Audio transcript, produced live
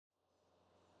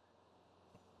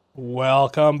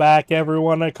Welcome back,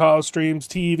 everyone, to Cause Streams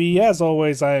TV. As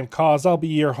always, I am Cause. I'll be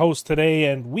your host today,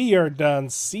 and we are done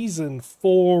Season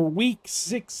 4, Week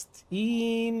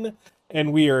 16,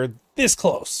 and we are this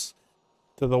close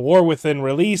to the War Within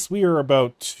release. We are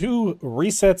about 2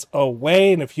 resets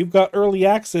away, and if you've got early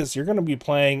access, you're going to be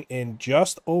playing in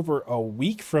just over a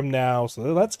week from now. So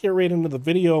let's get right into the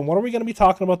video. And what are we going to be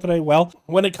talking about today? Well,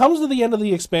 when it comes to the end of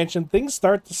the expansion, things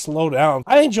start to slow down.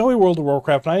 I enjoy World of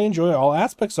Warcraft, and I enjoy all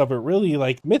aspects of it, really.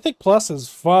 Like, Mythic Plus is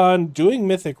fun. Doing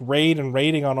Mythic Raid and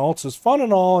raiding on alts is fun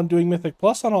and all, and doing Mythic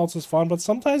Plus on alts is fun, but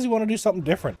sometimes you want to do something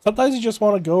different. Sometimes you just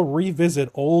want to go revisit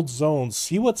old zones,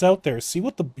 see what's out there, see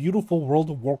what the beautiful World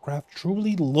of Warcraft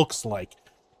truly looks like.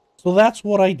 So that's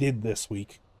what I did this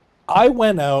week. I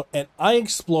went out and I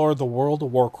explored the World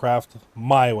of Warcraft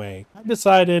my way. I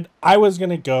decided I was going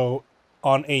to go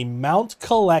on a mount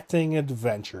collecting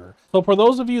adventure. So for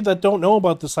those of you that don't know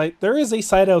about the site, there is a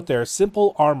site out there,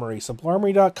 Simple Armory,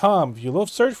 simplearmory.com. If you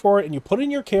search for it and you put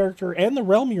in your character and the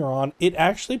realm you're on, it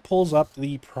actually pulls up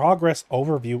the progress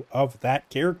overview of that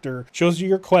character. Shows you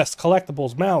your quests,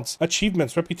 collectibles, mounts,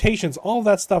 achievements, reputations, all of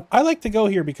that stuff. I like to go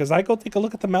here because I go take a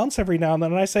look at the mounts every now and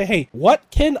then and I say, hey, what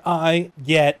can I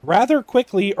get rather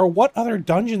quickly, or what other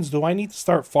dungeons do I need to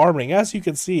start farming? As you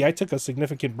can see, I took a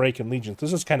significant break in Legions.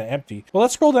 This is kind of empty. Well,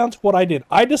 let's scroll down to what I did.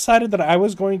 I decided that I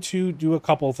was going to do a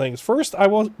couple of things. First, I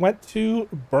went to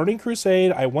Burning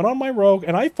Crusade, I went on my rogue,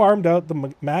 and I farmed out the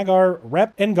Magar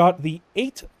rep and got the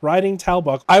 8 riding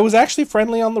Talbuck. I was actually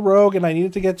friendly on the rogue, and I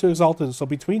needed to get to Exalted, so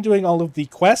between doing all of the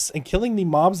quests and killing the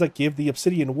mobs that give the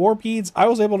Obsidian Warpedes, I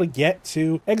was able to get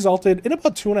to Exalted in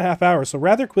about 2.5 hours, so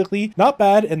rather quickly, not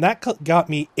bad, and that got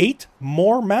me 8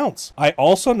 more mounts. I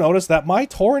also noticed that my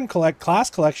Tauren class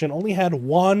collection only had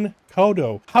 1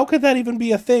 Kodo. How could that even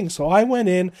be a thing? So I went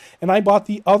in and I bought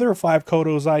the other 5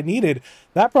 Kodos I needed.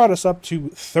 That brought us up to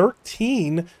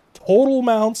 13 total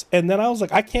mounts, and then I was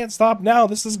like, I can't stop now.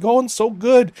 This is going so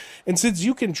good. And since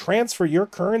you can transfer your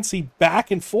currency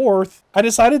back and forth, I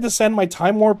decided to send my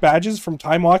Time Warp badges from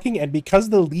Time Walking, and because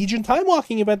the Legion Time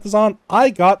Walking event is on, I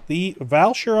got the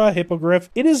Valshura Hippogriff.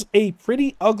 It is a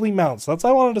pretty ugly mount, so that's why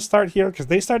I wanted to start here, because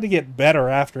they start to get better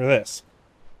after this.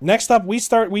 Next up, we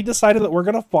decided that we're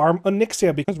going to farm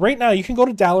Onyxia, because right now you can go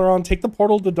to Dalaran, take the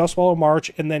portal to Dustwallow March,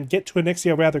 and then get to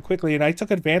Onyxia rather quickly, and I took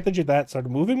advantage of that,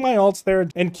 started moving my alts there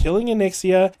and killing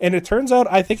Onyxia, and it turns out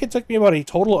I think it took me about a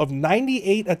total of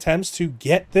 98 attempts to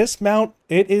get this mount.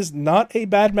 It is not a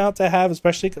bad mount to have,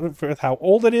 especially with how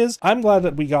old it is. I'm glad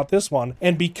that we got this one.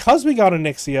 And because we got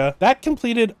Onyxia, that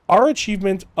completed our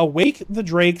achievement, Awake the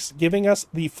Drakes, giving us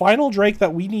the final Drake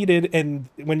that we needed. And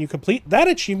when you complete that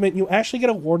achievement, you actually get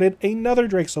awarded another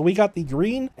Drake. So we got the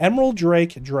Green Emerald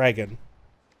Drake Dragon.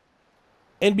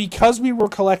 And because we were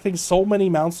collecting so many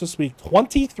mounts this week,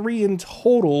 23 in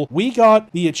total, we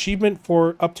got the achievement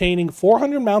for obtaining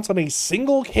 400 mounts on a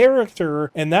single character,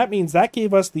 and that means that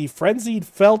gave us the Frenzied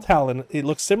Fell Talon. It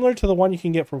looks similar to the one you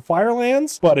can get from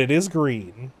Firelands, but it is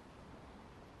green.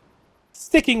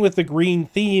 Sticking with the green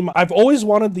theme, I've always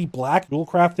wanted the black dual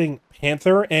crafting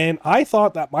Panther, and I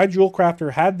thought that my jewel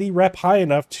crafter had the rep high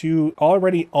enough to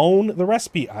already own the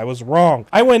recipe. I was wrong.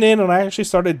 I went in and I actually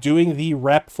started doing the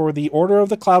rep for the Order of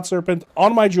the Cloud Serpent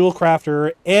on my jewel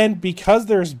crafter, and because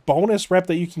there's bonus rep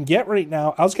that you can get right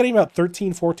now, I was getting about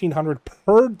 1400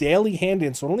 per daily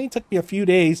hand-in, so it only took me a few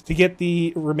days to get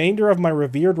the remainder of my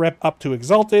revered rep up to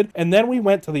Exalted. And then we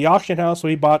went to the auction house.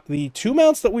 We bought the 2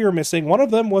 mounts that we were missing. One of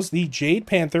them was the Jade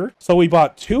Panther, so we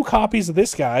bought 2 copies of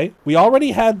this guy. We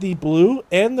already had the blue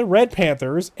and the red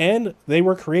Panthers, and they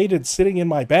were created sitting in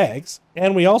my bags.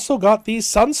 And we also got the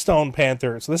Sunstone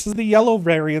Panther. So this is the yellow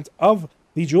variant of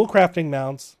the jewel crafting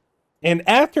mounts. And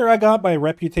after I got my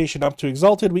reputation up to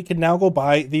Exalted, we can now go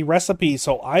buy the recipe.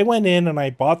 So I went in and I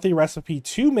bought the recipe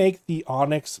to make the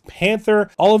Onyx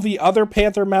Panther. All of the other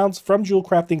Panther mounts from jewel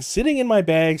crafting sitting in my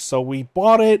bag. So we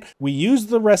bought it, we used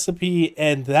the recipe,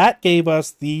 and that gave us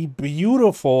the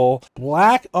beautiful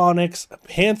Black Onyx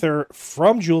Panther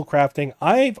from jewel crafting.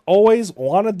 I've always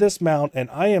wanted this mount, and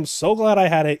I am so glad I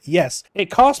had it. Yes,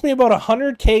 it cost me about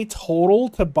 100k total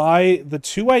to buy the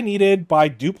 2 I needed, buy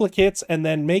duplicates, and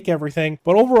then make everything.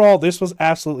 But overall, this was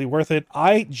absolutely worth it.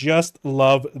 I just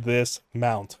love this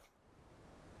mount.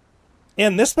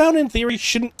 And this mount, in theory,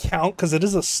 shouldn't count because it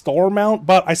is a store mount,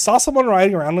 but I saw someone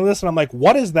riding around in this, and I'm like,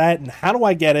 what is that, and how do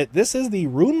I get it? This is the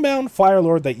Runebound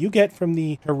Firelord that you get from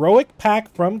the Heroic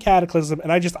Pack from Cataclysm, and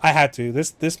I had to.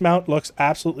 This mount looks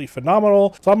absolutely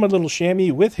phenomenal. So I'm a little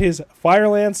chamois with his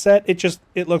Fireland set.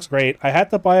 It looks great. I had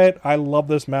to buy it. I love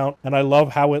this mount, and I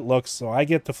love how it looks, so I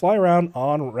get to fly around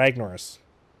on Ragnaros.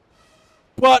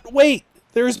 But wait,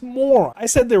 There's more. I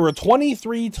said there were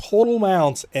 23 total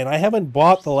mounts, and I haven't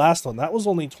bought the last one. That was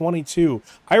only 22.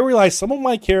 I realized some of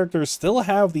my characters still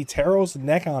have the Taros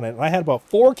neck on it, and I had about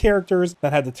 4 characters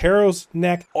that had the Taros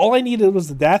neck. All I needed was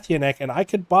the Dathia neck, and I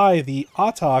could buy the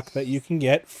Ottuk that you can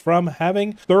get from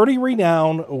having 30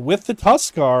 renown with the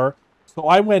Tuskar. So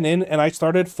I went in and I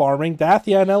started farming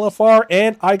Dathia and LFR,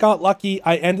 and I got lucky.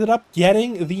 I ended up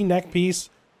getting the neck piece.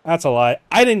 That's a lie.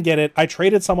 I didn't get it. I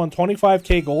traded someone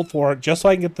 25k gold for it just so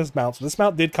I can get this mount. So this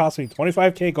mount did cost me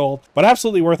 25k gold, but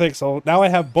absolutely worth it. So now I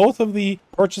have both of the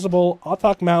purchasable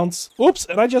Ottuk mounts. Oops,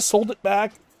 and I just sold it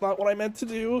back. Not what I meant to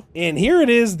do. And here it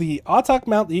is, the Ottuk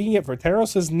mount that you can get for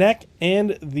Taros' neck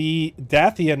and the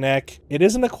Dathia neck. It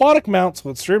is an aquatic mount, so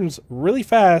it streams really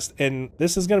fast, and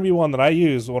this is going to be one that I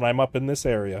use when I'm up in this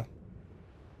area.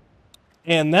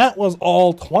 And that was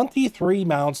all 23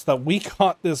 mounts that we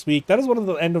got this week. That is one of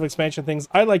the end of expansion things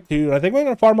I like to do. I think we're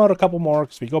going to farm out a couple more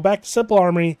because we go back to Simple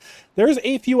Armory. There's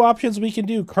a few options we can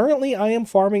do. Currently, I am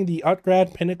farming the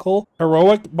Utgrad Pinnacle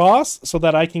Heroic boss so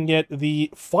that I can get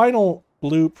the final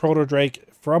blue Proto Drake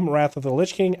from Wrath of the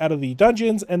Lich King out of the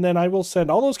dungeons, and then I will send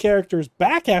all those characters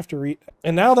back after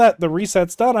and now that the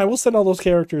reset's done, I will send all those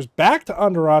characters back to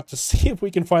Underot to see if we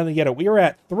can finally get it. We are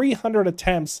at 300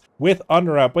 attempts with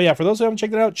Underot. But yeah, for those who haven't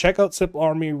checked it out, check out Simple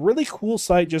Army. Really cool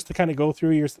site just to kind of go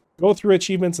through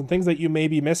achievements and things that you may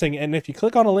be missing. And if you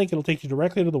click on a link, it'll take you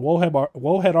directly to the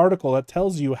Wowhead article that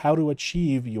tells you how to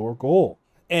achieve your goal.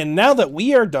 And now that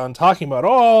we are done talking about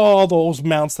all those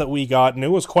mounts that we got, and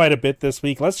it was quite a bit this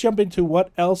week, let's jump into what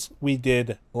else we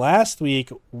did last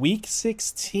week, week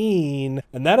 16.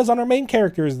 And that is on our main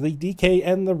characters, the DK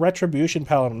and the Retribution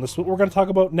Paladin. This is what we're going to talk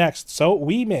about next. So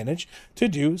we managed to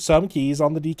do some keys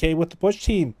on the DK with the push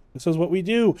team. This is what we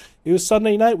do. It was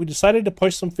Sunday night. We decided to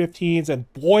push some 15s,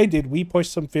 and boy, did we push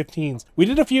some 15s. We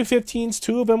did a few 15s,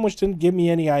 2 of them which didn't give me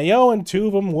any IO, and 2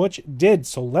 of them which did.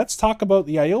 So let's talk about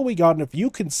the IO we got, and if you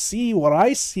can see what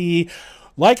I see,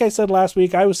 like I said last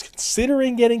week, I was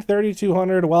considering getting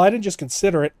 3,200. Well, I didn't just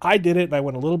consider it. I did it, and I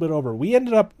went a little bit over. We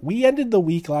ended the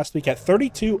week last week at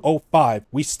 3,205.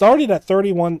 We started at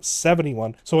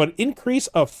 3,171. So an increase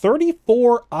of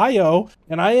 34 IO,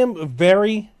 and I am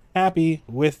very happy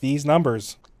with these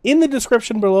numbers. In the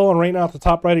description below and right now at the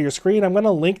top right of your screen, I'm going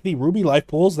to link the Ruby Life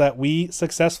Pools that we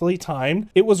successfully timed.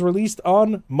 It was released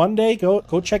on Monday. Go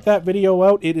check that video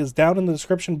out. It is down in the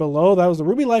description below. That was the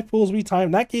Ruby Life Pools we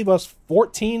timed. That gave us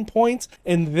 14 points.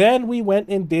 And then we went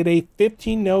and did a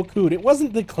 15 no coot. It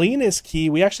wasn't the cleanest key.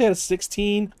 We actually had a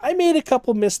 16. I made a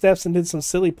couple missteps and did some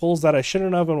silly pulls that I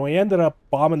shouldn't have, and we ended up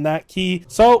bombing that key.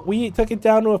 So we took it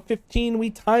down to a 15. We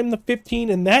timed the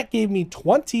 15, and that gave me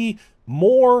 20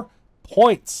 more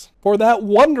points for that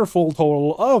wonderful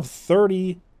total of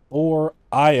 34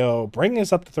 IO, bringing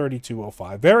us up to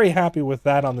 3,205. Very happy with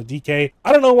that on the DK.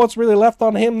 I don't know what's really left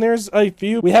on him. There's a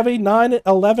few. We have a 9,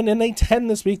 11, and a 10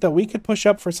 this week that we could push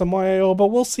up for some IO, but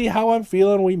we'll see how I'm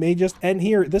feeling. We may just end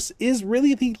here. This is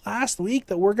really the last week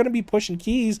that we're going to be pushing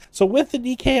keys. So with the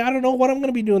DK, I don't know what I'm going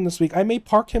to be doing this week. I may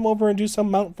park him over and do some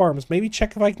mount farms. Maybe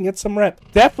check if I can get some rep.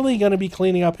 Definitely going to be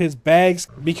cleaning up his bags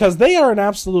because they are an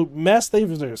absolute mess.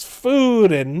 There's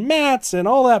food and mats and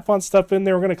all that fun stuff in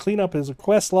there. We're going to clean up his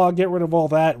quest log, get rid of all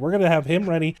that. We're going to have him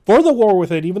ready for the war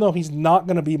with it. Even though he's not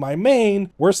going to be my main,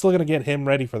 we're still going to get him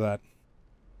ready for that.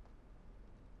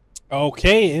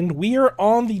 Okay, and we are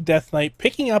on the Death Knight,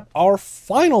 picking up our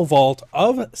final vault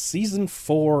of Season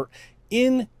 4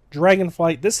 in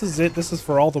Dragonflight. This is it. This is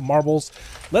for all the marbles.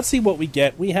 Let's see what we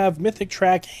get. We have Mythic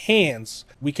Track Hands.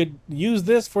 We could use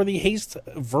this for the Haste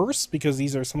Verse because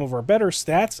these are some of our better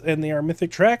stats, and they are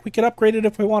Mythic Track. We could upgrade it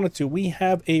if we wanted to. We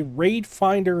have a Raid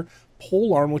Finder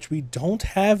Polearm, which we don't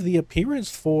have the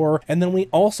appearance for, and then we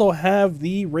also have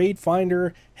the Raid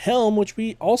Finder Helm, which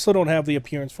we also don't have the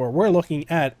appearance for. We're looking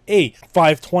at a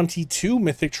 522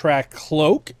 Mythic Track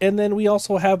Cloak, and then we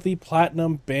also have the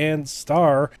Platinum Band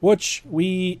Star, which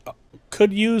we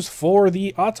could use for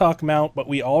the Ottuk mount, but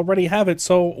we already have it.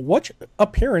 So what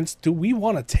appearance do we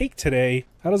want to take today?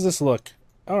 How does this look?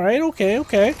 All right,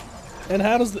 okay. And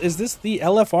is this the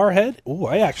LFR head? Oh,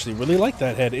 I actually really like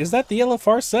that head. Is that the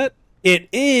LFR set? It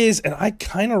is, and I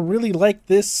kind of really like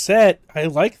this set. I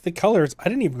like the colors. I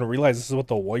didn't even realize this is what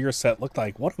the warrior set looked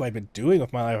like. What have I been doing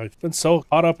with my life? I've been so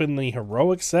caught up in the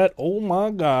heroic set. Oh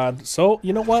my god. So,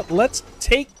 you know what? Let's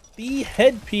take the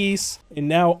headpiece, and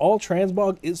now all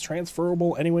transmog is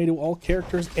transferable anyway to all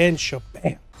characters, and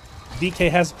shabam. DK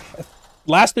has...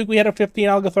 Last week we had a 15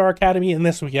 Algathar Academy, and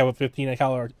this week we have a 15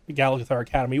 Algathar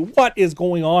Academy. What is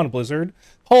going on, Blizzard?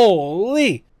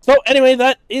 Holy... So anyway,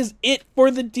 that is it for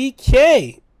the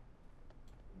DK.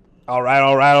 All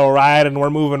right, and we're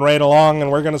moving right along,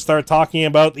 and we're going to start talking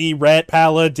about the Ret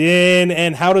Paladin,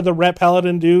 and how did the Ret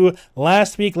Paladin do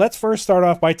last week? Let's first start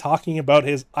off by talking about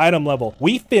his item level.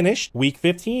 We finished week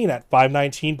 15 at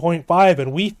 519.5,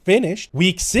 and we finished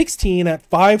week 16 at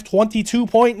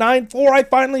 522.94. I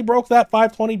finally broke that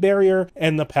 520 barrier,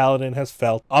 and the Paladin has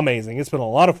felt amazing. It's been a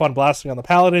lot of fun blasting on the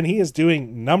Paladin. He is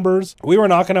doing numbers. We were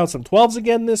knocking out some 12s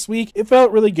again this week. It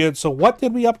felt really good. So what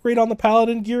did we upgrade on the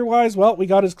Paladin gear-wise? Well, we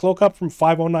got his cloak up from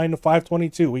 509 to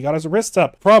 522. We got his wrist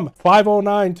up from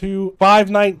 509 to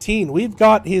 519. We've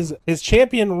got his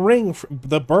champion ring,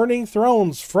 the Burning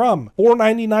Thrones, from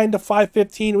 499 to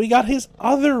 515. We got his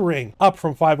other ring up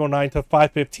from 509 to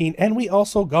 515, and we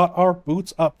also got our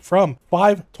boots up from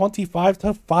 525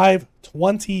 to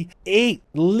 528.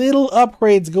 Little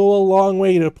upgrades go a long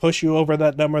way to push you over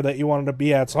that number that you wanted to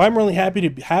be at. So I'm really happy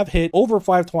to have hit over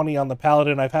 520 on the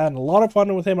Paladin. I've had a lot of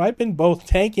fun with him. I've been both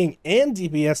tanking and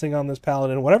DPSing on this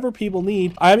Paladin, whatever people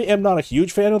need. I am not a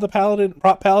huge fan of the Paladin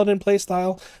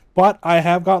playstyle, but I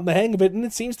have gotten the hang of it, and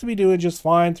it seems to be doing just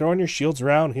fine. Throwing your shields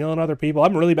around, healing other people.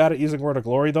 I'm really bad at using Word of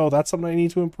Glory, though. That's something I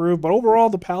need to improve. But overall,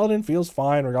 the Paladin feels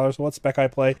fine, regardless of what spec I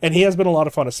play. And he has been a lot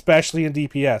of fun, especially in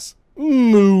DPS.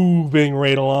 Moving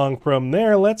right along from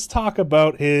there, let's talk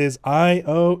about his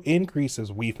IO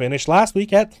increases. We finished last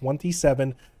week at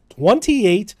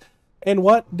 27.28. And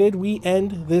what did we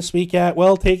end this week at?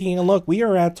 Well, taking a look, we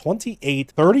are at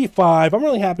 28.35. I'm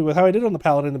really happy with how I did on the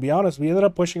Paladin, to be honest. We ended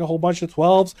up pushing a whole bunch of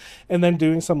 12s and then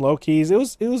doing some low keys. It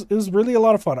was really a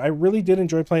lot of fun. I really did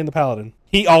enjoy playing the Paladin.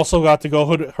 He also got to go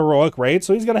heroic raid,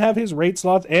 so he's going to have his raid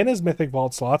slots and his mythic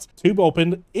vault slots to be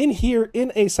opened in here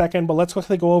in a second. But let's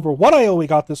quickly go over what IO we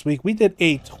got this week. We did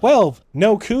a 12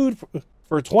 no cood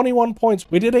for 21 points.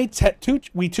 We did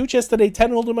we two-chested a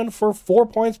 10 Uldaman for 4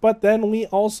 points, but then we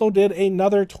also did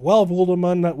another 12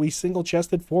 Uldaman that we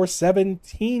single-chested for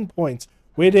 17 points.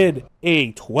 We did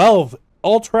a 12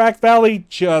 Ultrac Valley.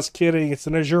 Just kidding. It's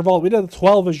an Azure Vault. We did a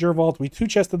 12 Azure Vault. We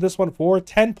two-chested this one for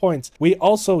 10 points. We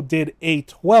also did a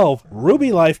 12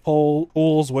 Ruby Life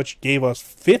pools, which gave us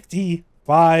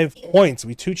 55 points.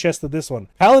 We two-chested this one.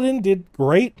 Paladin did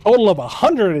great. Total of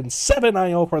 107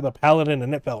 IO for the Paladin,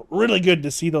 and it felt really good to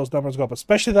see those numbers go up,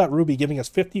 especially that Ruby giving us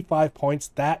 55 points.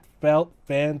 That felt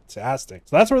fantastic.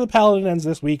 So that's where the Paladin ends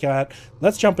this week at.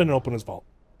 Let's jump in and open his vault.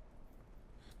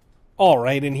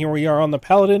 Alright, and here we are on the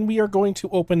Paladin. We are going to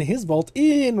open his vault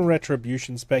in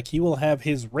Retribution spec. He will have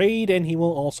his raid, and he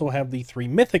will also have the 3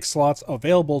 mythic slots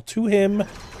available to him.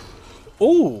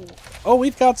 Oh,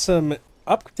 we've got some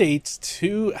updates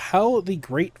to how the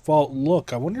Great Vault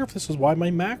look. I wonder if this is why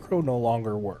my macro no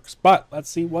longer works. But let's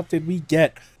see, what did we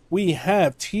get? We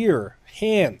have tier,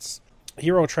 hands,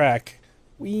 hero track.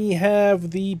 We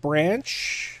have the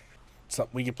branch,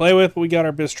 something we can play with. We got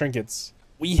our biz trinkets.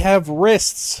 We have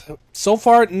wrists. So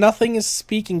far, nothing is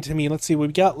speaking to me. Let's see,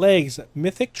 we've got legs.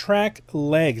 Mythic track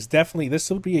legs. Definitely, this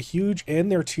will be a huge,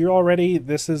 and they're tier already.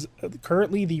 This is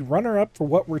currently the runner-up for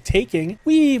what we're taking.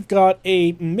 We've got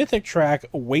a Mythic track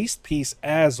waist piece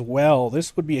as well.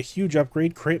 This would be a huge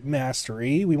upgrade. Crit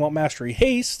mastery. We want mastery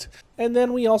haste. And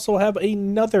then we also have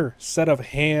another set of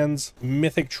hands,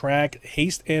 Mythic track,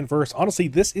 haste, and verse. Honestly,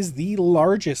 this is the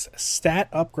largest stat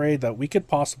upgrade that we could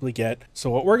possibly get. So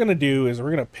what we're going to do is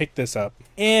we're going to pick this up.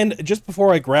 And just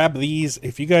before I grab these,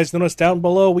 if you guys notice down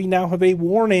below, we now have a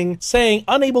warning saying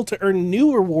unable to earn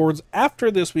new rewards after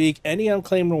this week. Any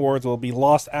unclaimed rewards will be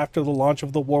lost after the launch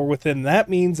of the War Within. That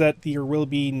means that there will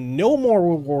be no more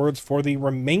rewards for the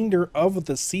remainder of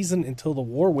the season until the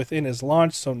War Within is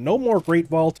launched. So no more Great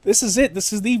Vault. This is it.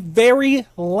 This is the very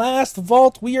last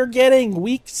vault we are getting.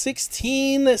 Week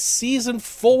 16, Season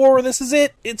 4. This is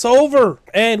it. It's over.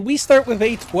 And we start with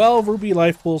a 12 Ruby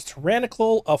Life Pools,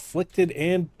 Tyrannical, Afflicted,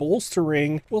 and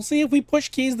Bolstering. We'll see if we push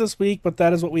keys this week, but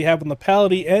that is what we have on the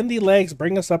Paladin, and the legs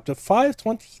bring us up to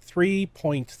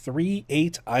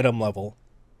 523.38 item level.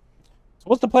 So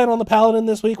what's the plan on the Paladin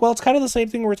this week? Well, it's kind of the same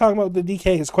thing we were talking about with the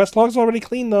DK. His quest log's already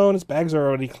clean, though, and his bags are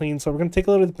already clean. So we're going to take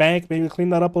a look at the bank, maybe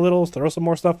clean that up a little, throw some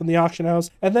more stuff in the auction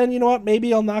house. And then, you know what?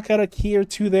 Maybe I'll knock out a key or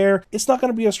two there. It's not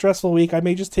going to be a stressful week. I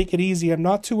may just take it easy. I'm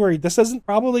not too worried. This isn't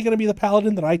probably going to be the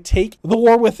Paladin that I take the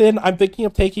War Within. I'm thinking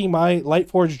of taking my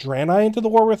Lightforged Draenei into the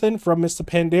War Within from Mr.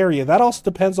 Pandaria. That also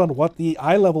depends on what the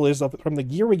eye level is from the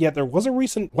gear we get. There was a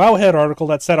recent Wowhead article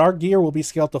that said our gear will be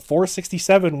scaled to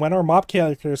 467 when our mob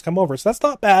characters come over. So that's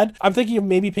not bad. I'm thinking of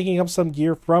maybe picking up some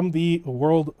gear from the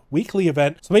World Weekly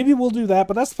event. So maybe we'll do that,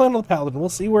 but that's the plan of the Paladin. We'll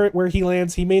see where he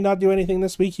lands. He may not do anything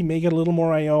this week. He may get a little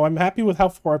more IO. I'm happy with how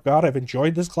far I've got. I've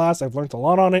enjoyed this class. I've learned a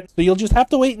lot on it. So you'll just have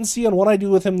to wait and see on what I do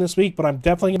with him this week, but I'm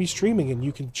definitely going to be streaming, and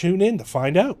you can tune in to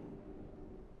find out.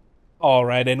 All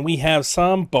right, and we have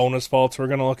some bonus vaults we're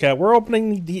going to look at. We're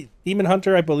opening the Demon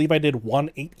Hunter. I believe I did 1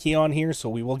 8 key on here, so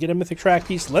we will get a Mythic track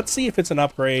piece. Let's see if it's an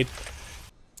upgrade.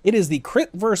 It is the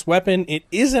crit verse weapon. It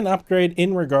is an upgrade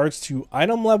in regards to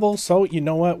item level, so you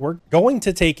know what? We're going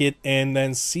to take it and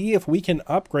then see if we can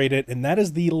upgrade it, and that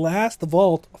is the last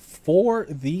vault for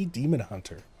the Demon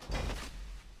Hunter.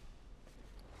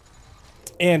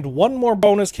 And one more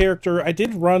bonus character. I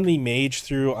did run the mage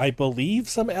through, I believe,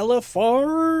 some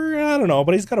LFR? I don't know,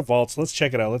 but he's got a vault, so let's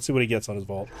check it out. Let's see what he gets on his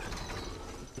vault.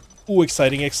 Ooh,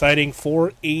 exciting, exciting.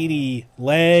 480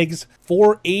 legs,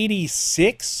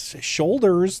 486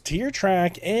 shoulders, tier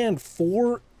track, and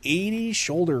 480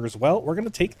 shoulders. Well, we're going to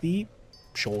take the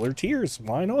shoulder tiers.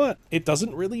 Why not? It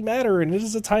doesn't really matter, and it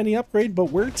is a tiny upgrade,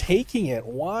 but we're taking it.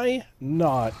 Why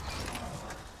not?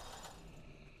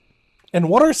 And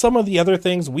what are some of the other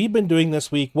things we've been doing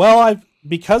this week? Well,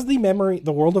 because the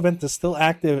world event is still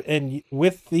active, and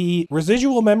with the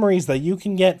residual memories that you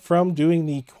can get from doing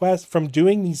the quest, from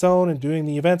doing the zone and doing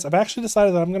the events, I've actually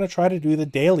decided that I'm going to try to do the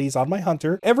dailies on my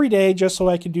hunter every day, just so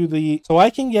I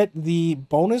can get the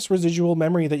bonus residual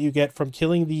memory that you get from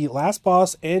killing the last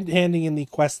boss and handing in the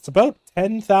quests. About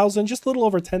 10,000, just a little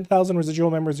over 10,000 residual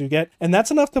memories you get, and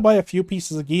that's enough to buy a few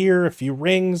pieces of gear, a few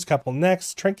rings, couple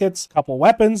necks, trinkets, couple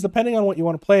weapons, depending on what you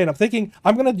want to play. And I'm thinking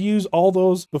I'm going to use all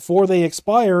those before they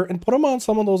expire and put them on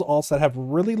some of those alts that have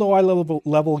really low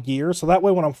level gear, so that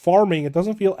way when I'm farming, it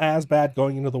doesn't feel as bad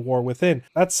going into the war within.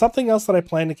 That's something else that I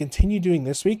plan to continue doing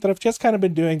this week, that I've just kind of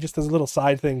been doing just as a little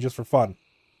side thing, just for fun.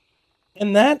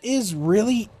 And that is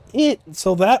really it.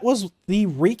 So that was the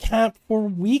recap for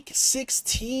week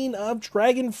 16 of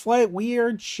Dragonflight. We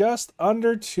are just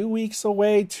under 2 weeks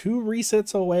away, 2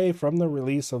 resets away from the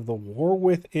release of the War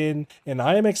Within, and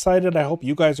I am excited. I hope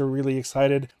you guys are really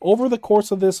excited. Over the course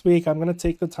of this week, I'm going to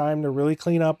take the time to really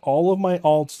clean up all of my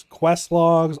alts, quest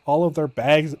logs, all of their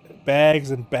bags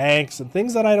and banks and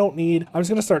things that I don't need. I'm just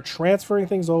going to start transferring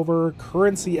things over,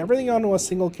 currency, everything onto a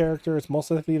single character. It's most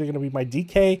likely either going to be my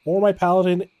DK or my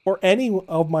Paladin or any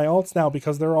of my alts now,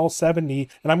 because they're all 70,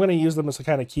 and I'm going to use them to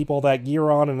kind of keep all that gear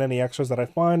on and any extras that I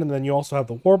find. And then you also have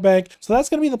the war bank, so that's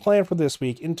going to be the plan for this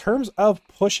week. In terms of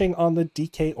pushing on the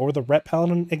DK or the Rep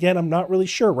Paladin, again, I'm not really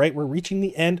sure, right? We're reaching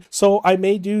the end, so I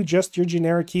may do just your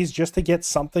generic keys just to get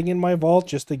something in my vault,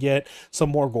 just to get some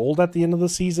more gold at the end of the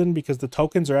season, because the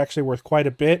tokens are actually worth quite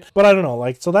a bit. But I don't know,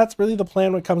 like, so that's really the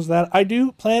plan when it comes to that. I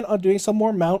do plan on doing some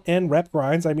more mount and rep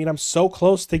grinds. I mean, I'm so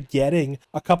close to getting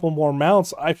a couple more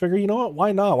mounts. I figure, you know what,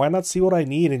 why not? Why not see what I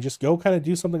need and just go kind of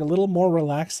do something a little more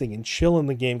relaxing and chill in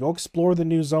the game, go explore the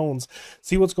new zones,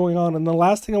 see what's going on. And the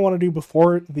last thing I want to do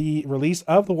before the release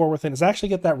of the War Within is actually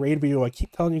get that raid video I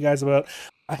keep telling you guys about.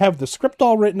 I have the script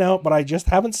all written out, but I just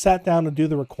haven't sat down to do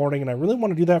the recording, and I really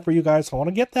want to do that for you guys, so I want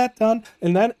to get that done,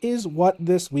 and that is what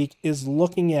this week is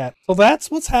looking at. So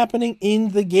that's what's happening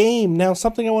in the game. Now,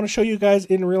 something I want to show you guys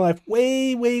in real life,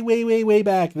 way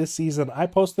back this season, I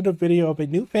posted a video of a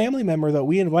new family member that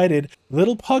we invited,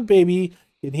 little pug baby,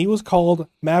 and he was called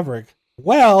Maverick.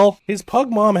 Well, his pug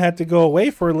mom had to go away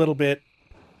for a little bit,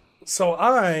 so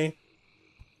I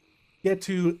get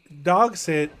to dog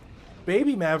sit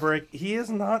baby Maverick. He is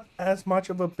not as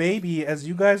much of a baby as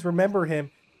you guys remember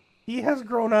him. He has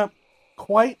grown up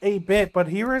quite a bit, but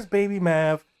here is baby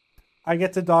Mav. I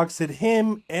get to dog sit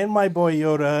him and my boy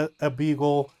Yoda, a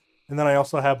beagle, and then I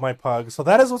also have my pug. So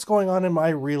that is what's going on in my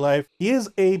real life. He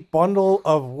is a bundle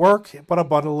of work, but a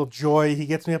bundle of joy. He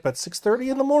gets me up at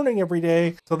 6:30 in the morning every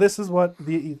day. So this is what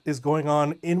is going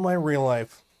on in my real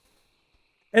life.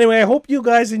 Anyway, I hope you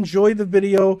guys enjoyed the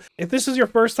video. If this is your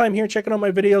first time here checking out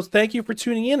my videos, thank you for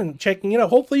tuning in and checking it out.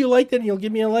 Hopefully you liked it and you'll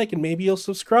give me a like and maybe you'll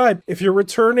subscribe. If you're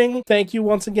returning, thank you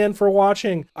once again for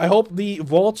watching. I hope the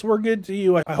vaults were good to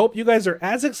you. I hope you guys are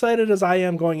as excited as I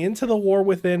am going into the War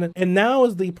Within. And now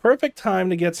is the perfect time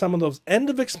to get some of those end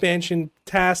of expansion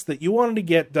tasks that you wanted to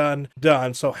get done.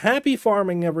 So happy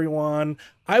farming, everyone.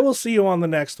 I will see you on the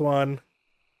next one.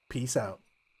 Peace out.